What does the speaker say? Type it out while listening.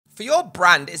For your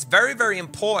brand, it's very, very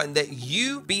important that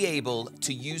you be able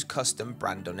to use custom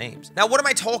brand domains. Now, what am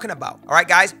I talking about? All right,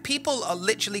 guys, people are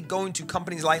literally going to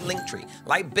companies like Linktree,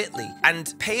 like Bitly,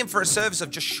 and paying for a service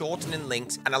of just shortening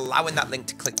links and allowing that link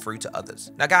to click through to others.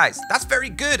 Now, guys, that's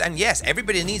very good. And yes,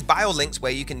 everybody needs bio links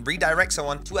where you can redirect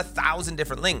someone to 1,000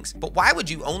 different links. But why would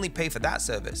you only pay for that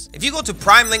service? If you go to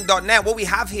primelink.net, what we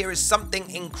have here is something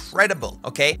incredible,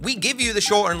 okay? We give you the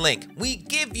shortened link. We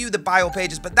give you the bio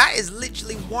pages, but that is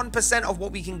literally 1% of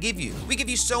what we can give you. We give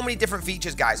you so many different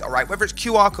features, guys, all right? Whether it's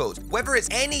QR codes, whether it's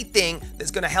anything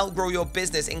that's gonna help grow your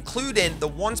business, including the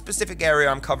one specific area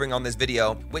I'm covering on this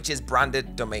video, which is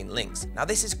branded domain links. Now,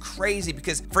 this is crazy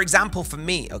because, for example, for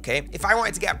me, okay, if I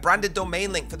wanted to get a branded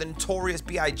domain link for the Notorious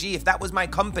B.I.G., if that was my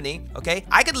company, okay,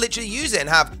 I could literally use it and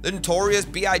have the Notorious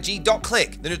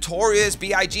B.I.G.click, the Notorious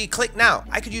B.I.G. click now.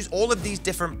 I could use all of these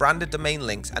different branded domain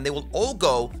links and they will all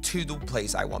go to the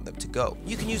place I want them to go.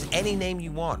 You can use any name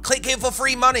you want. Click here for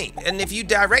free money. And if you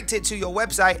direct it to your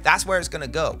website, that's where it's gonna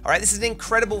go. All right, this is an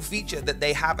incredible feature that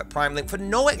they have at PrimeLink for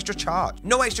no extra charge.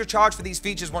 No extra charge for these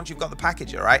features once you've got the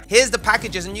package, all right? Here's the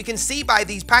packages, and you can see by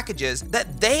these packages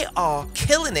that they are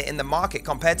killing it in the market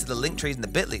compared to the Linktrees and the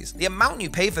Bitlys. The amount you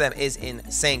pay for them is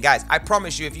insane. Guys, I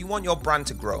promise you, if you want your brand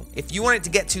to grow, if you want it to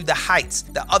get to the heights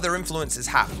that other influencers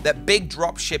have, that big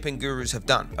drop shipping gurus have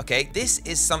done, okay, this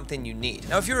is something you need.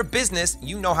 Now, if you're a business,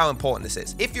 you know how important this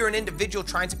is. If you're an individual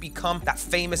trying to become that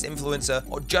famous influencer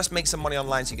or just make some money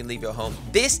online so you can leave your home,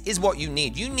 this is what you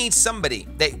need. You need somebody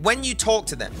that when you talk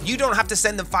to them, you don't have to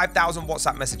send them 5,000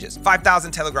 WhatsApp messages,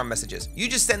 5,000 Telegram messages. You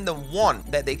just send them one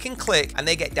that they can click and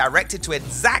they get directed to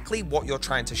exactly what you're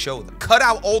trying to show them. Cut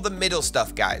out all the middle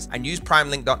stuff, guys, and use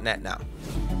primelink.net now.